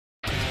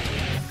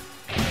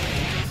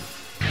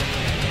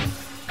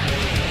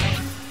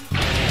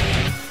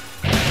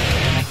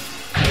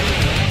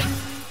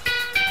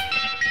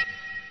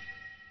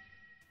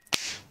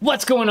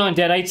What's going on,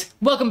 Deadites?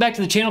 Welcome back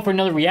to the channel for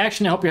another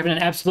reaction. I hope you're having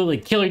an absolutely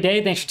killer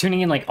day. Thanks for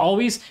tuning in like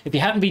always. If you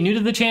happen to be new to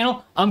the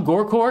channel, I'm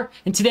GoreCore,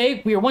 and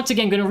today we are once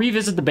again going to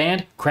revisit the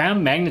band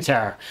Crown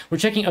Magnetar. We're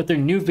checking out their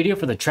new video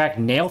for the track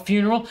Nail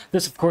Funeral.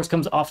 This, of course,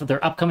 comes off of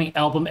their upcoming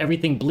album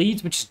Everything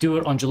Bleeds, which is due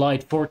out on July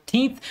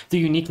 14th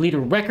through Unique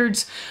Leader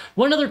Records.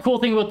 One other cool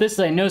thing about this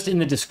that I noticed in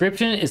the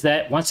description is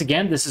that, once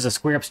again, this is a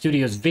Square Up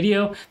Studios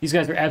video. These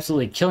guys are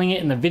absolutely killing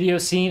it in the video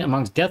scene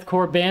amongst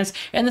deathcore bands,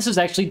 and this was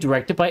actually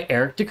directed by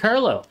Eric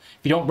DiCarlo. If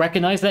you don't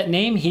recognize that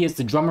name, he is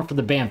the drummer for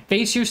the band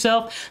Face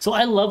Yourself. So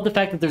I love the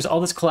fact that there's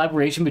all this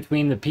collaboration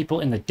between the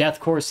people in the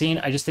deathcore scene.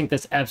 I just think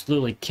that's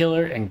absolutely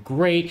killer and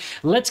great.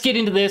 Let's get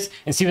into this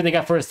and see what they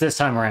got for us this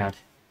time around.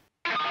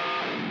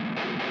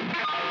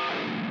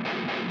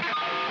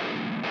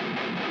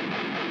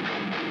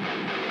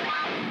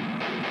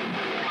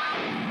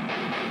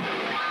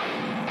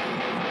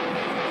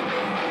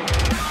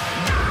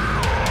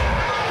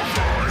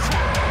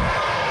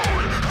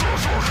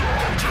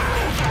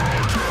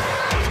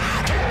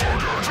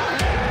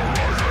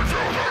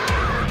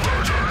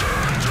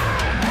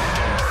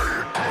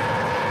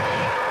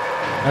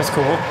 That's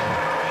cool.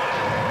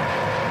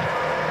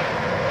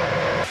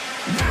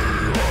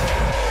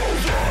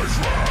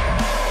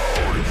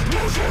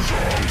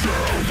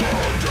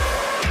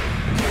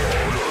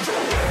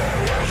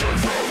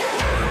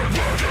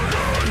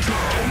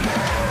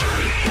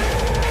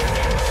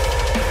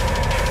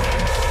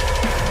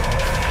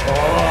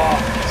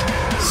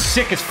 Oh,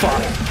 sick as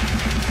fuck.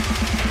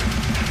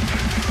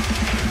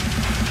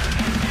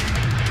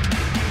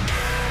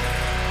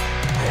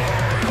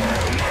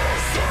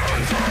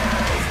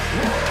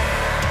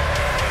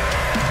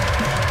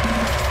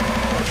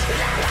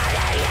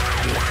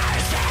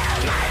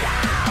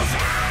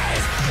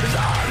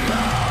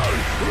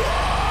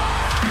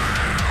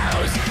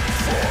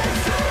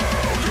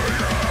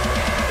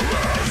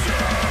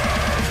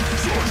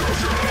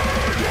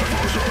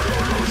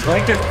 I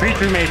like this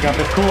creature makeup,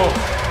 it's cool.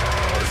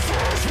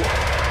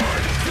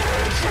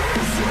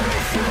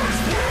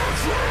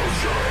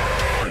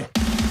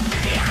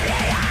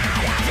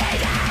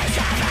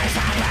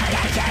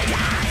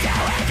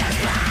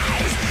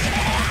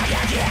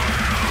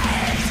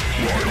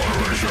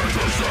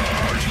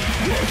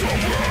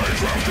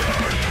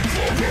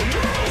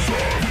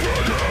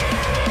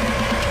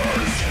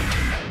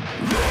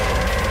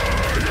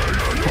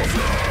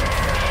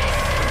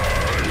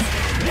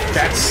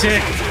 That's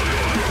sick.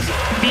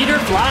 Feet are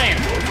flying.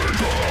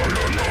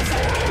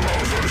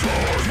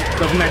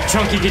 Loving that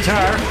chunky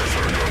guitar.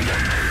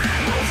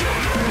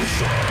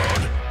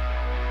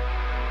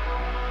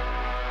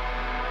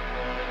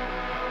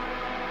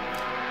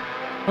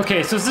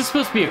 Okay, so is this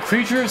supposed to be a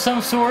creature of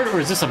some sort, or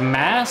is this a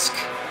mask?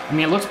 I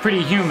mean, it looks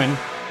pretty human.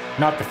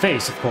 Not the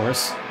face, of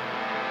course.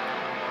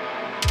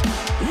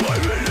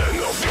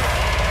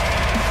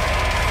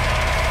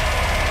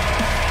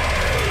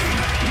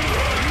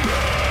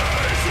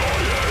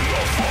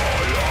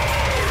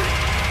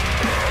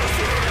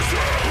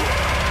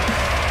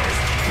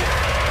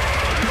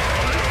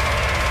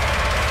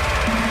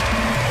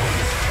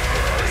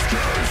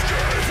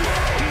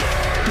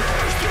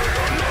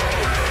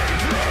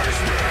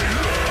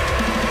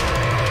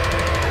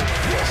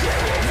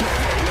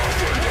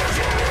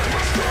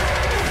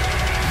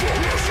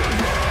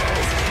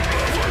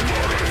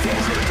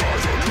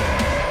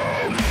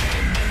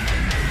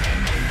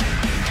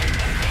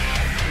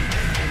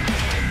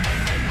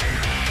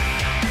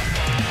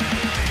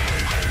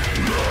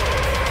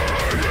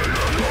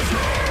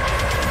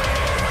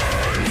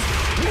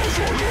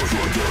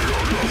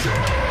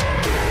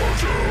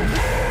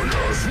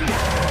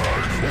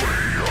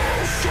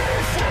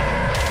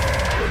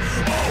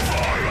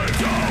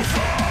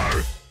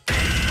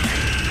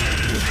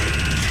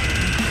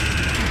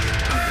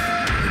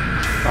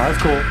 Oh,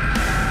 that's cool.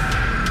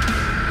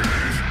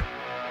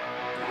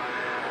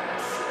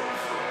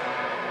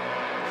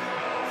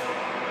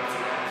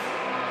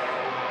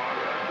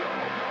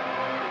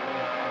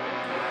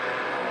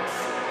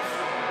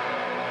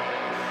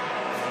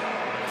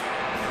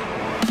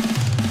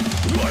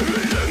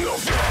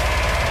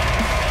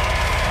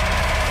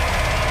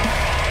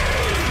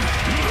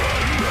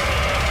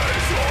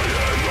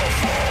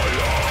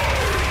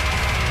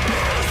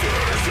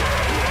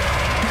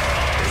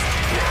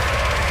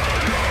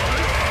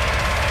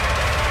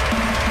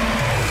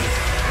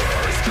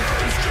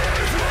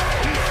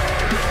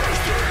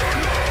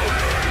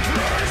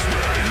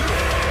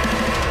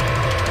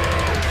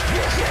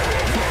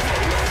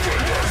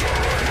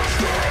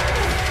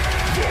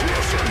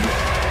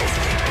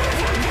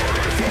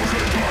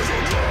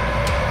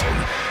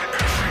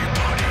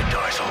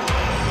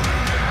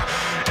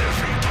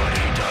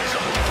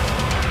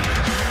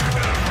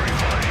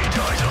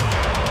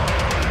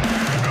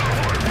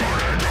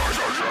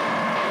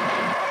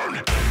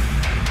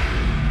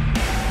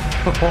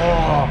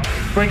 Oh,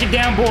 break it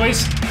down,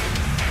 boys.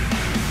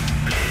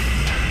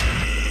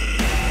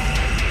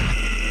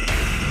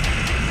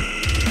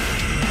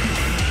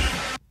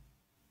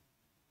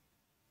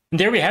 And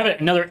there we have it,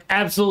 another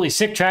absolutely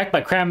sick track by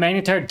Crown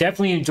Magnetar.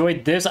 Definitely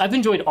enjoyed this. I've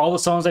enjoyed all the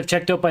songs I've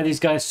checked out by these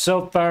guys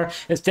so far.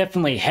 It's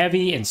definitely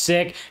heavy and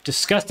sick.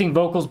 Disgusting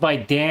vocals by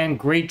Dan.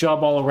 Great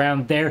job all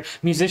around there.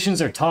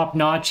 Musicians are top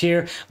notch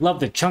here. Love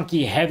the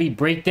chunky, heavy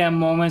breakdown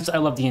moments. I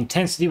love the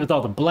intensity with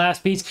all the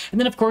blast beats.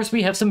 And then of course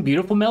we have some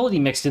beautiful melody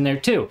mixed in there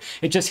too.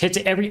 It just hits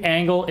every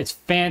angle. It's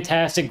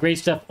fantastic. Great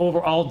stuff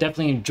overall.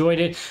 Definitely enjoyed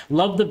it.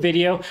 Love the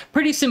video.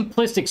 Pretty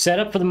simplistic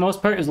setup for the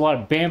most part. There's a lot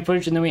of band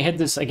footage. And then we had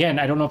this, again,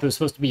 I don't know if it was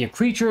supposed to be a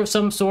creature of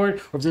some sort,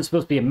 or if this was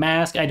supposed to be a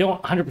mask. I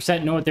don't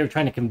 100% know what they were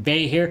trying to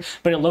convey here,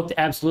 but it looked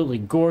absolutely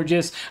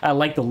gorgeous. I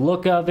like the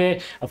look of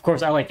it. Of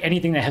course, I like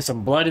anything that has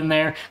some blood in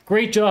there.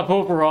 Great job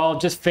overall,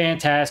 just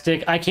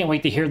fantastic. I can't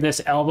wait to hear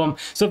this album.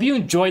 So if you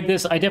enjoyed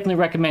this, I definitely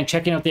recommend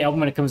checking out the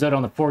album when it comes out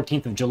on the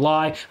 14th of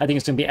July. I think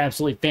it's going to be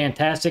absolutely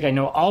fantastic. I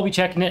know I'll be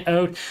checking it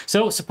out.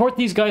 So support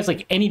these guys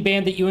like any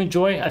band that you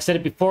enjoy. I've said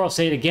it before, I'll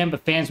say it again,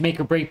 but fans make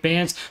or break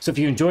bands. So if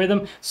you enjoy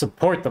them,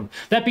 support them.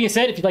 That being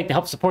said, if you'd like to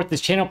help support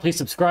this channel, please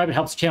subscribe. It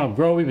helps the channel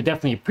grow. We would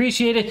definitely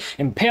appreciate it.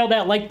 Impale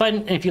that like button,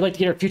 and if you'd like to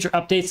get our future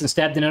updates, and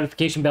stab the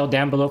notification bell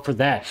down below for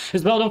that.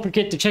 As well, don't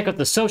forget to check out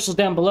the socials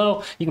down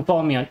below. You can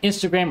follow me on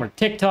Instagram or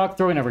TikTok,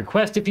 throw in a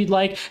request if you'd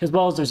like, as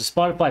well as there's a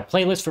Spotify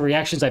playlist for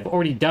reactions I've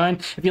already done.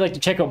 If you'd like to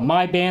check out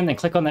my band, then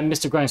click on that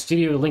Mr. Grind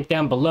Studio link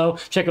down below.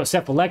 Check out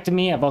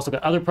Cephaloectomy. I've also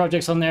got other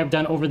projects on there I've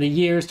done over the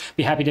years.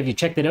 Be happy to have you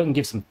check that out and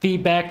give some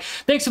feedback.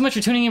 Thanks so much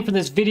for tuning in for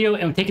this video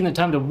and taking the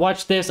time to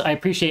watch this. I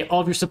appreciate all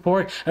of your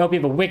support. I hope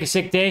you have a wicked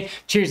sick day.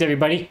 Cheers,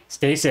 everybody.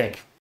 Stay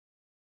sick.